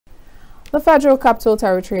The Federal Capital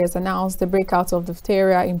Territory has announced the breakout of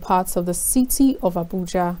diphtheria in parts of the city of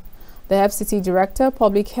Abuja. The FCTA Director,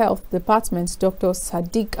 Public Health Department, Dr.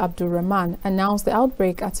 Sadiq Abdulrahman, announced the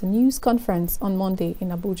outbreak at a news conference on Monday in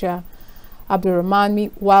Abuja.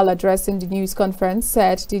 Abdulrahman, while addressing the news conference,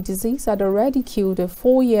 said the disease had already killed a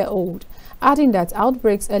 4-year-old, adding that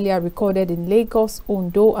outbreaks earlier recorded in Lagos,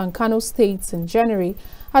 Ondo, and Kano states in January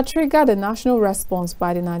had triggered a national response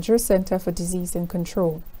by the Nigeria Center for Disease and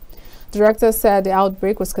Control. The director said the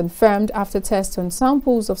outbreak was confirmed after tests on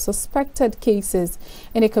samples of suspected cases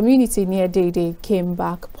in a community near Dede came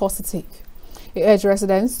back positive. He urged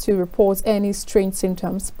residents to report any strange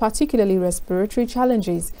symptoms, particularly respiratory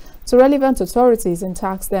challenges, to relevant authorities and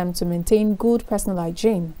tasked them to maintain good personal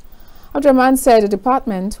hygiene. Abdurrahman said the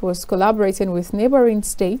department was collaborating with neighboring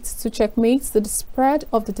states to checkmate the spread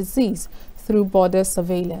of the disease through border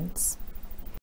surveillance.